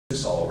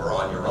solver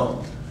on your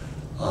own.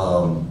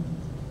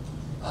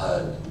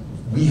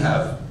 We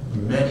have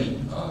many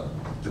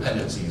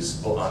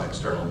dependencies on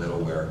external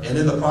middleware. And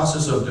in the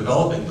process of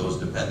developing those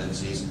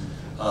dependencies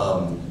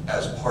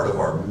as part of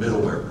our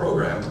middleware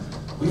program,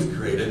 we've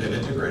created an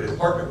integrated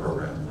partner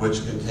program,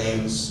 which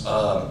contains,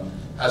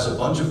 has a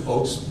bunch of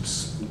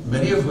folks,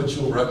 many of which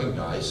you'll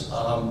recognize,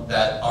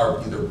 that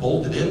are either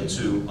bolted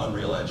into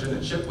Unreal Engine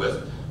and ship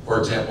with. For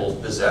example,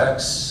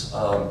 PhysX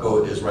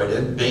is right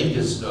in. Bing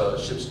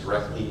ships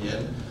directly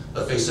in.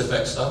 The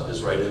FaceFX stuff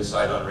is right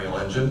inside Unreal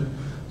Engine.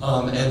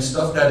 And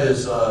stuff that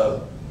is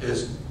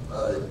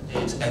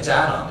it's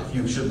add-on. If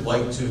you should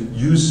like to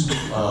use,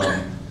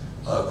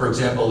 for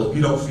example, if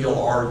you don't feel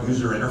our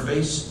user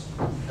interface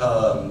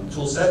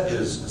tool set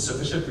is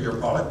sufficient for your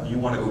product, you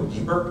want to go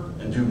deeper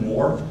and do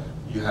more,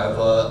 you have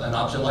an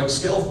option like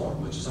Scaleform,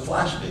 which is a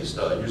Flash-based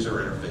user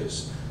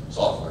interface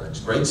software. It's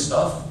great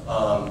stuff.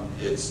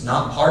 It's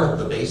not part of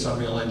the base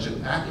Unreal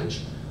Engine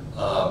package,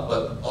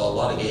 but a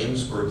lot of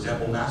games, for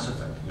example, Mass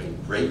Effect, made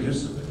great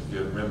use of it. If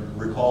you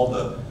recall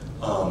the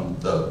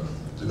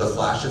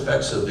flash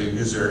effects of the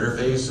user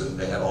interface, and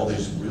they had all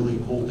these really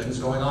cool things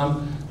going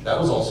on, that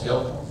was all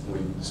Scaleform.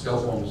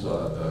 Scaleform's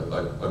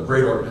a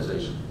great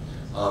organization.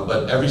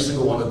 But every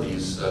single one of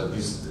these,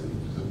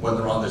 when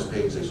they're on this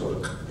page, they sort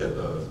of get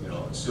the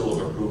seal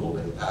of approval.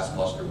 They pass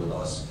muster with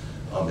us.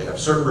 They have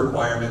certain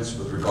requirements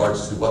with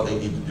regards to what they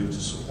need to do to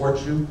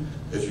support you,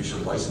 if you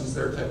should license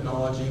their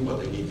technology, what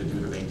they need to do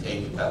to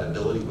maintain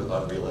compatibility with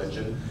Unreal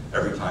Engine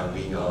every time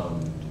we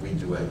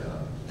do an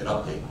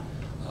update.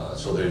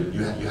 So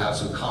you have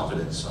some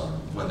confidence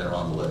when they're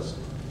on the list.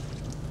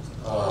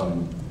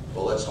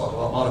 Well, let's talk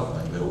about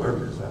modifying middleware,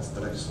 because that's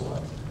the next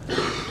slide.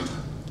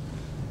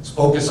 Let's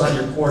focus on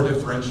your core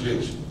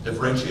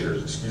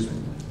differentiators, excuse me,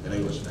 in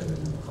English, maybe.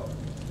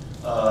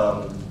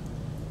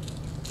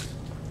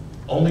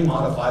 Only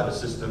modify the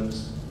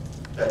systems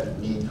that you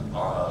need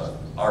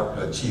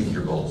to achieve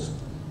your goals.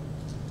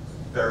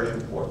 Very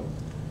important.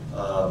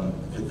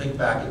 If you think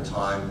back in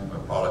time, a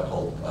product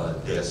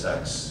called Deus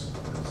Ex,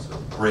 it's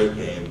a great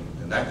game,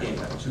 and that game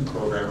had 2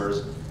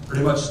 programmers,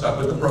 pretty much stuck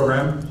with the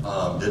program,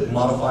 didn't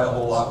modify a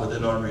whole lot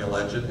within Unreal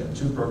Engine, and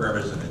 2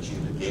 programmers and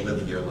achieved a Game of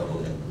the Year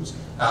level game. It was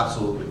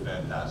absolutely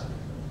fantastic.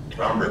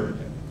 Groundbreaking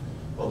game.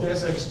 Well,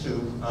 Deus Ex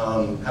 2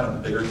 had a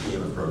bigger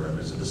team of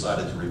programmers and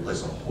decided to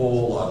replace a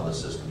whole lot of the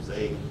systems.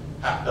 They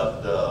hacked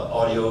up the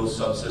audio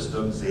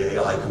subsystems, the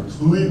AI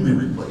completely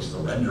replaced the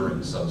rendering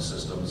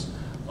subsystems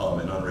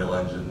in Unreal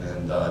Engine,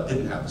 and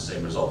didn't have the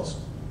same results.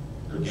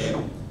 Good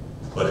game,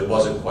 but it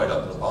wasn't quite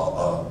up to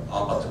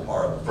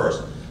par at the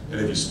first. And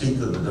if you speak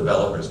to the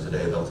developers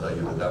today, they'll tell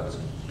you that that was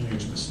a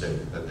huge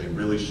mistake, that they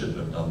really shouldn't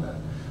have done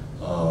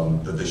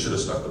that, that they should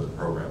have stuck with the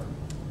program.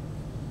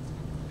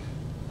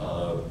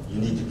 You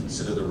need to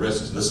consider the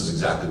risks, and this is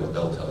exactly what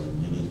they'll tell you.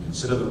 You need to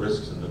consider the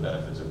risks and the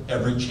benefits of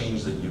every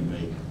change that you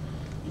make,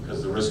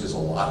 because the risk is a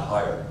lot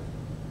higher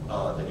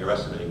than you're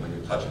estimating when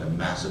you're touching a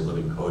massive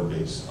living code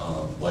base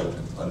like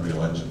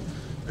Unreal Engine.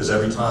 Because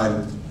every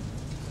time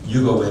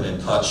you go in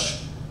and touch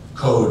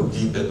code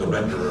deep in the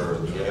renderer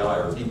or the AI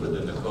or deep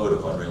within the code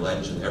of Unreal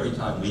Engine, every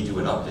time we do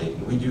an update,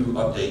 and we do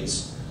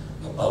updates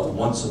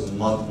once a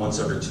month, once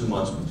every 2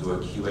 months, we do a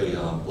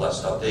QA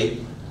blessed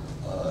update,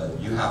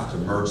 you have to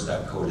merge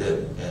that code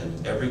in.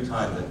 And every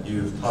time that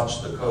you've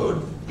touched the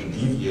code and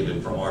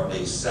deviated from our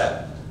base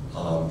set,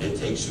 it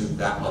takes you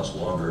that much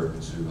longer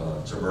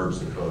to merge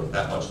the code.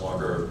 That much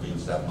longer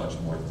means that much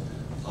more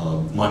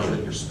money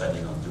that you're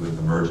spending on doing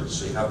the merges.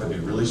 So you have to be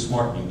really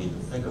smart, and you need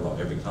to think about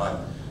every time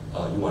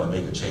you want to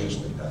make a change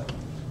like that.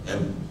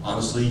 And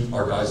honestly,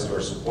 our guys that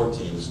are support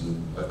teams,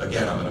 and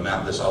again, I'm going to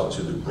map this out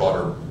to the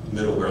broader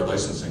middleware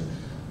licensing,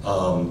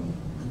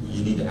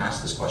 you need to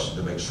ask this question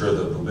to make sure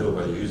that the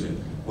middleware you're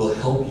using will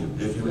help you.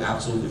 If you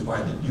absolutely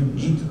find that you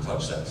need to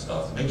touch that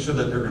stuff, make sure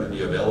that they're going to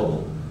be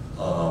available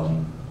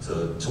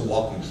to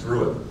walk you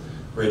through it.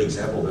 Great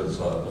example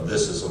of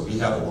this is we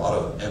have a lot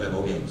of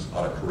MMO games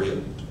out of Korea.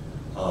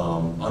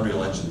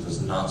 Unreal Engine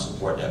does not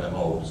support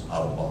MMOs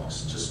out of the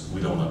box. Just,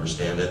 we don't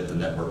understand it. The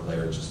network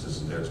layer just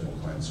isn't there. It's more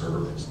client server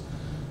based.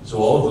 So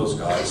all of those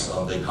guys,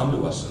 they come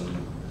to us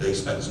and they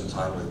spend some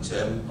time with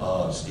Tim,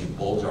 Steve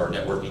Bolge, our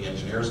networking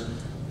engineers,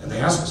 and they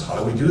ask us, how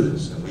do we do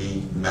this? And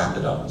we map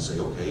it out and say,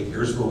 okay,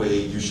 here's the way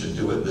you should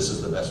do it. This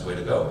is the best way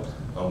to go.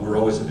 We're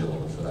always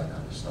available for that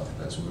kind of stuff.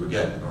 That's what,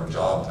 again, our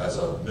job as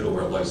a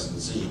middleware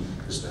licensee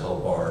is to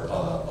help our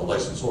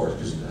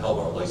licensors, to help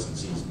our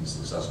licensees be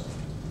successful.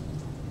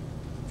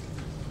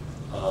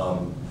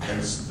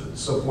 And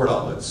support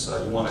outlets.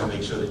 You want to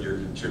make sure that you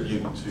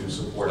contribute to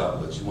support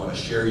outlets. You want to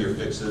share your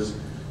fixes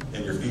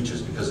and your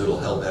features, because it'll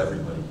help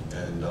everybody,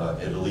 and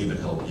it'll even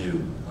help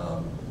you.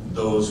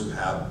 Those who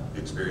have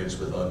experience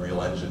with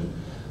Unreal Engine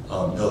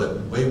know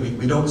that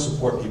we don't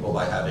support people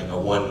by having a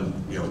one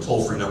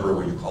toll-free number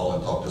where you call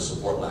and talk to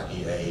support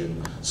lackey A,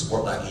 and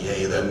support lackey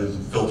A then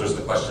filters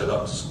the question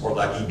up to support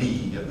lackey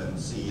B, and then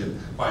C, and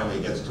finally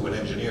it gets to an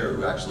engineer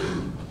who actually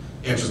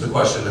answers the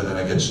question, and then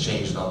it gets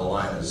changed on the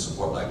line as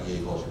support lackey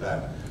A calls you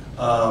back.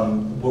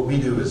 What we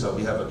do is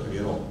we have a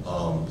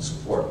communal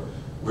support.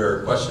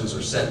 where questions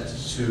are sent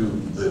to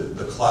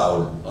the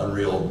cloud,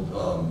 Unreal,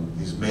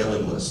 these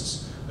mailing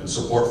lists and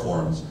support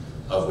forums,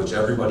 of which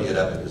everybody at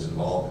Epic is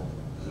involved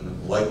in.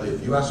 And likely,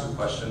 if you ask a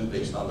question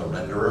based on the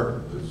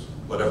renderer,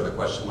 whatever the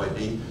question might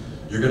be,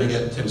 you're going to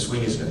get Tim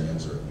Sweeney's going to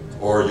answer it.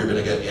 Or you're going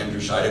to get Andrew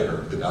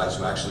Scheidecker, the guys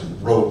who actually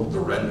wrote the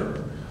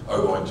renderer, are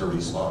going to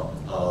respond.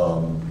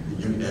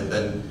 And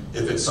then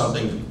if it's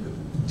something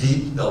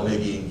deep, they'll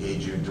maybe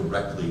engage you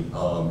directly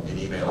in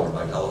email or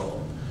by telephone.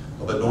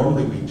 But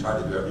normally we try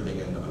to do everything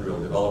in the Unreal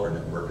Developer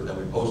Network, and then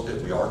we post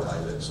it, we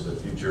archive it, so that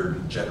future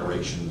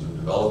generations of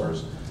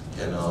developers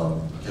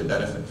can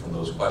benefit from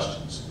those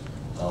questions.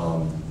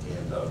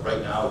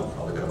 Right now, we've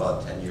probably got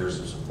about 10 years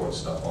of support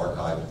stuff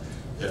archived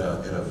in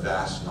a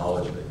vast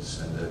knowledge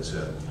base, and it's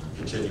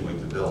continuing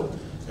to build.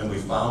 And we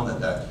found that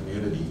that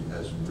community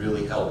has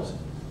really helped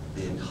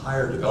the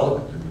entire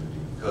development community,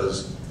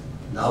 because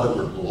now that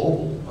we're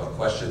global, a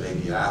question may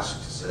be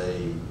asked,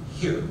 say,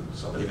 here.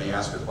 Somebody may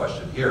ask a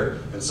question here,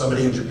 and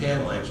somebody in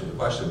Japan will answer the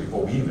question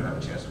before we even have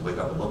a chance to wake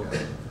up and look at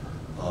it.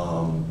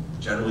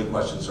 Generally,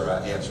 questions are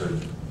answered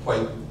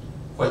quite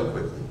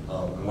quickly.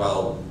 And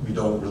while we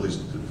don't really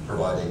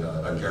provide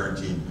a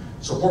guaranteed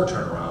support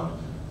turnaround,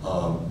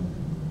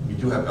 we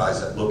do have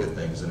guys that look at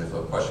things, and if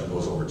a question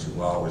goes over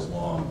 2 hours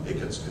long, it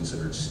gets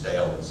considered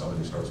stale, and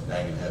somebody starts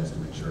banging heads to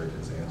make sure it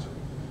gets answered.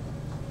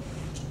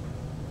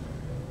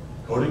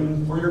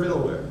 Coding for your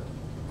middleware.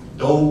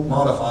 Don't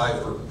modify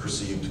for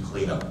perceived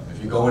cleanup.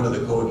 If you go into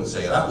the code and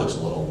say, that looks a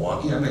little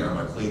wonky, I think I'm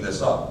going to clean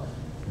this up.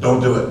 Don't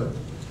do it.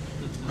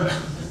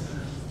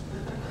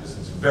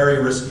 It's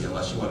very risky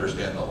unless you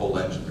understand the whole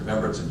engine.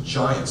 Remember, it's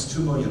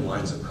 2 million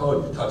lines of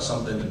code. You touch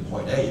something in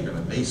point A, you're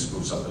going to may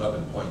screw something up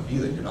in point B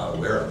that you're not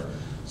aware of.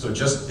 So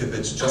if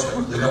it's just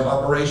a cleanup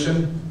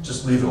operation,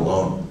 just leave it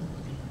alone.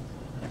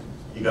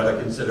 You got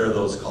to consider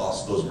those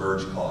costs, those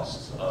merge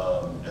costs,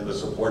 and the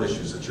support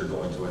issues that you're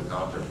going to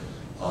encounter,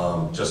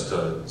 just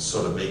to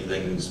sort of make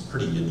things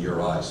pretty in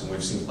your eyes. And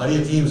we've seen plenty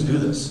of teams do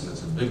this, and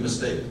it's a big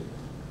mistake.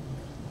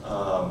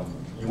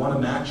 You want to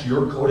match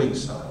your coding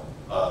style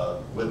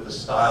with the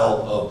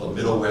style of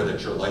the middleware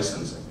that you're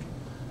licensing.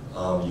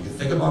 You can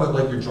think about it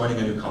like you're joining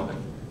a new company.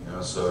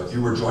 So if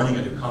you were joining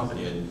a new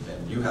company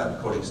and you had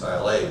coding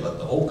style A, but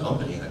the whole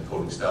company had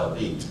coding style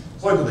B,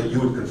 it's likely that you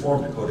would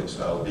conform to coding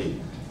style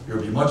B. You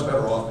would be much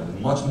better off and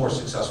much more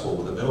successful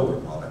with a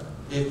middleware product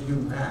if you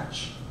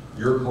match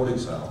your coding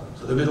style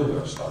to the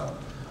middleware style.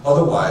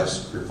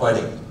 Otherwise, you're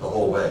fighting the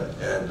whole way,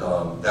 and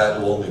that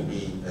will only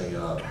be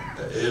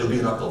it'll be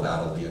an uphill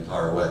battle the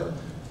entire way.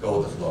 Go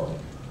with the flow.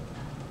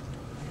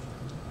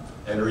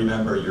 And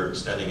remember, you're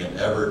extending an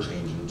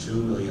ever-changing 2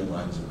 million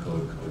lines of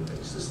code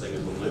base. This thing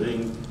is a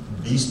living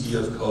beastie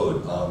of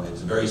code.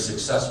 It's very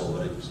successful,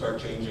 but if you start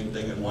changing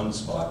thing in one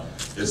spot,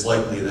 it's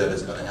likely that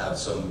it's going to have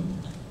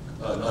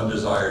an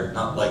undesired,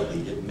 not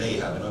likely, it may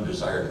have an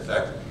undesired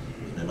effect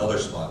in another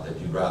spot that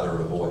you'd rather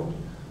avoid.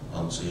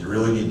 So you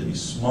really need to be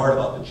smart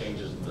about the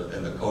changes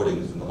in the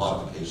codings and the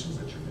modifications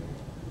that you're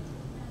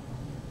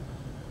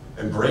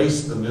making.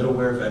 Embrace the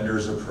middleware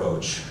vendor's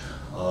approach.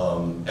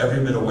 Every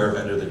middleware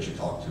vendor that you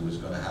talk to is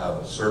going to have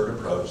a certain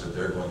approach that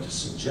they're going to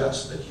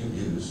suggest that you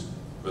use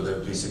for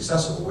them to be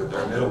successful with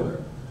their middleware.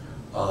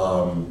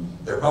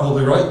 They're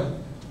probably right.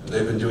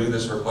 They've been doing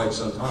this for quite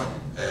some time,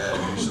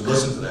 and you should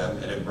listen to them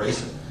and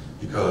embrace it,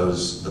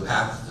 because the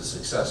path to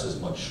success is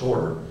much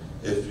shorter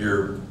if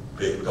you're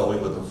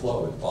going with the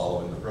flow and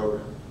following the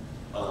program.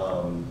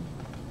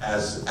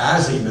 As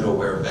a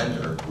middleware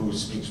vendor who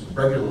speaks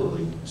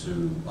regularly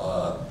to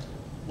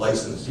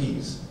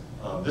licensees,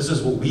 this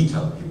is what we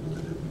tell people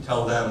to do. We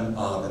tell them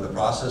in the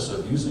process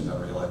of using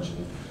Unreal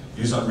Engine,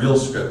 use Unreal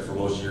Script for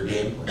most of your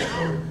gameplay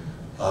code.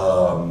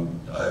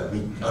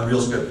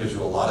 Unreal Script gives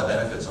you a lot of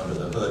benefits under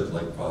the hood,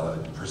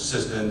 like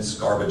persistence,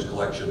 garbage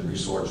collection,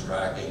 resource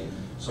tracking,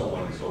 so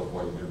on and so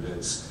forth.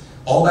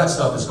 All that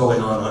stuff is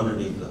going on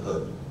underneath the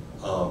hood.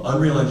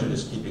 Unreal Engine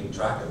is keeping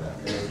track of that.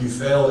 And if you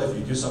fail, if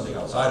you do something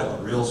outside of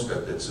Unreal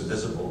Script, it's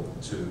invisible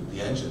to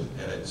the engine,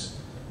 and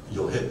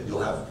you'll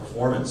have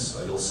performance,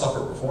 you'll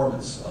suffer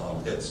performance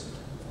hits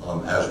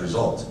as a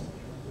result.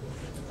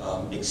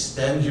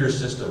 Extend your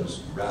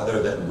systems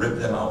rather than rip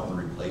them out and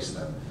replace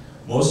them.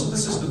 Most of the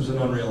systems in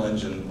Unreal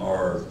Engine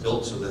are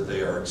built so that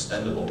they are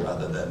extendable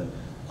rather than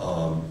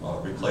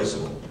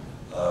replaceable.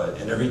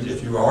 And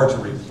if you are to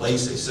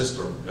replace a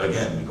system,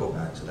 again, we go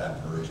back to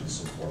that merge and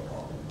support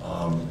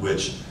problem,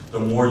 which the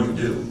more you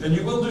do, and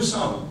you will do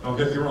some, don't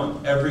get me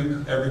wrong,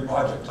 every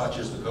project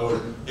touches the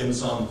code in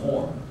some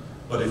form.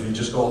 But if you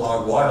just go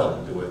hog wild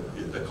and do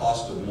it, the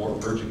cost of more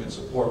merging and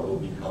support will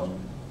become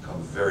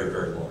very,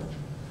 very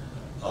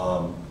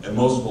large. And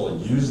most will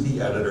use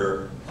the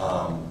editor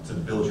to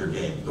build your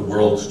game, the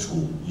world's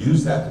tool.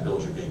 Use that to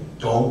build your game.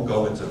 Don't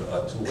go into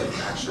a tool like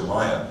Max or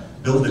Maya,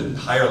 build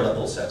entire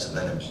level sets and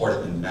then import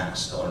it in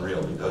mass to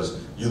Unreal,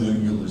 because you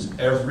lose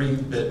every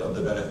bit of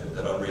the benefit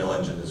that Unreal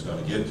Engine is going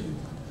to give to you.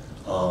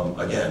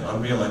 Again,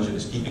 Unreal Engine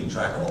is keeping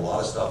track of a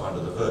lot of stuff under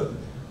the hood.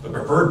 The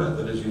preferred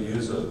method is you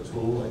use a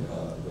tool like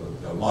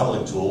a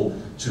modeling tool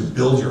to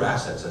build your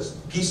assets as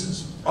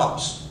pieces,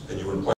 props, and you import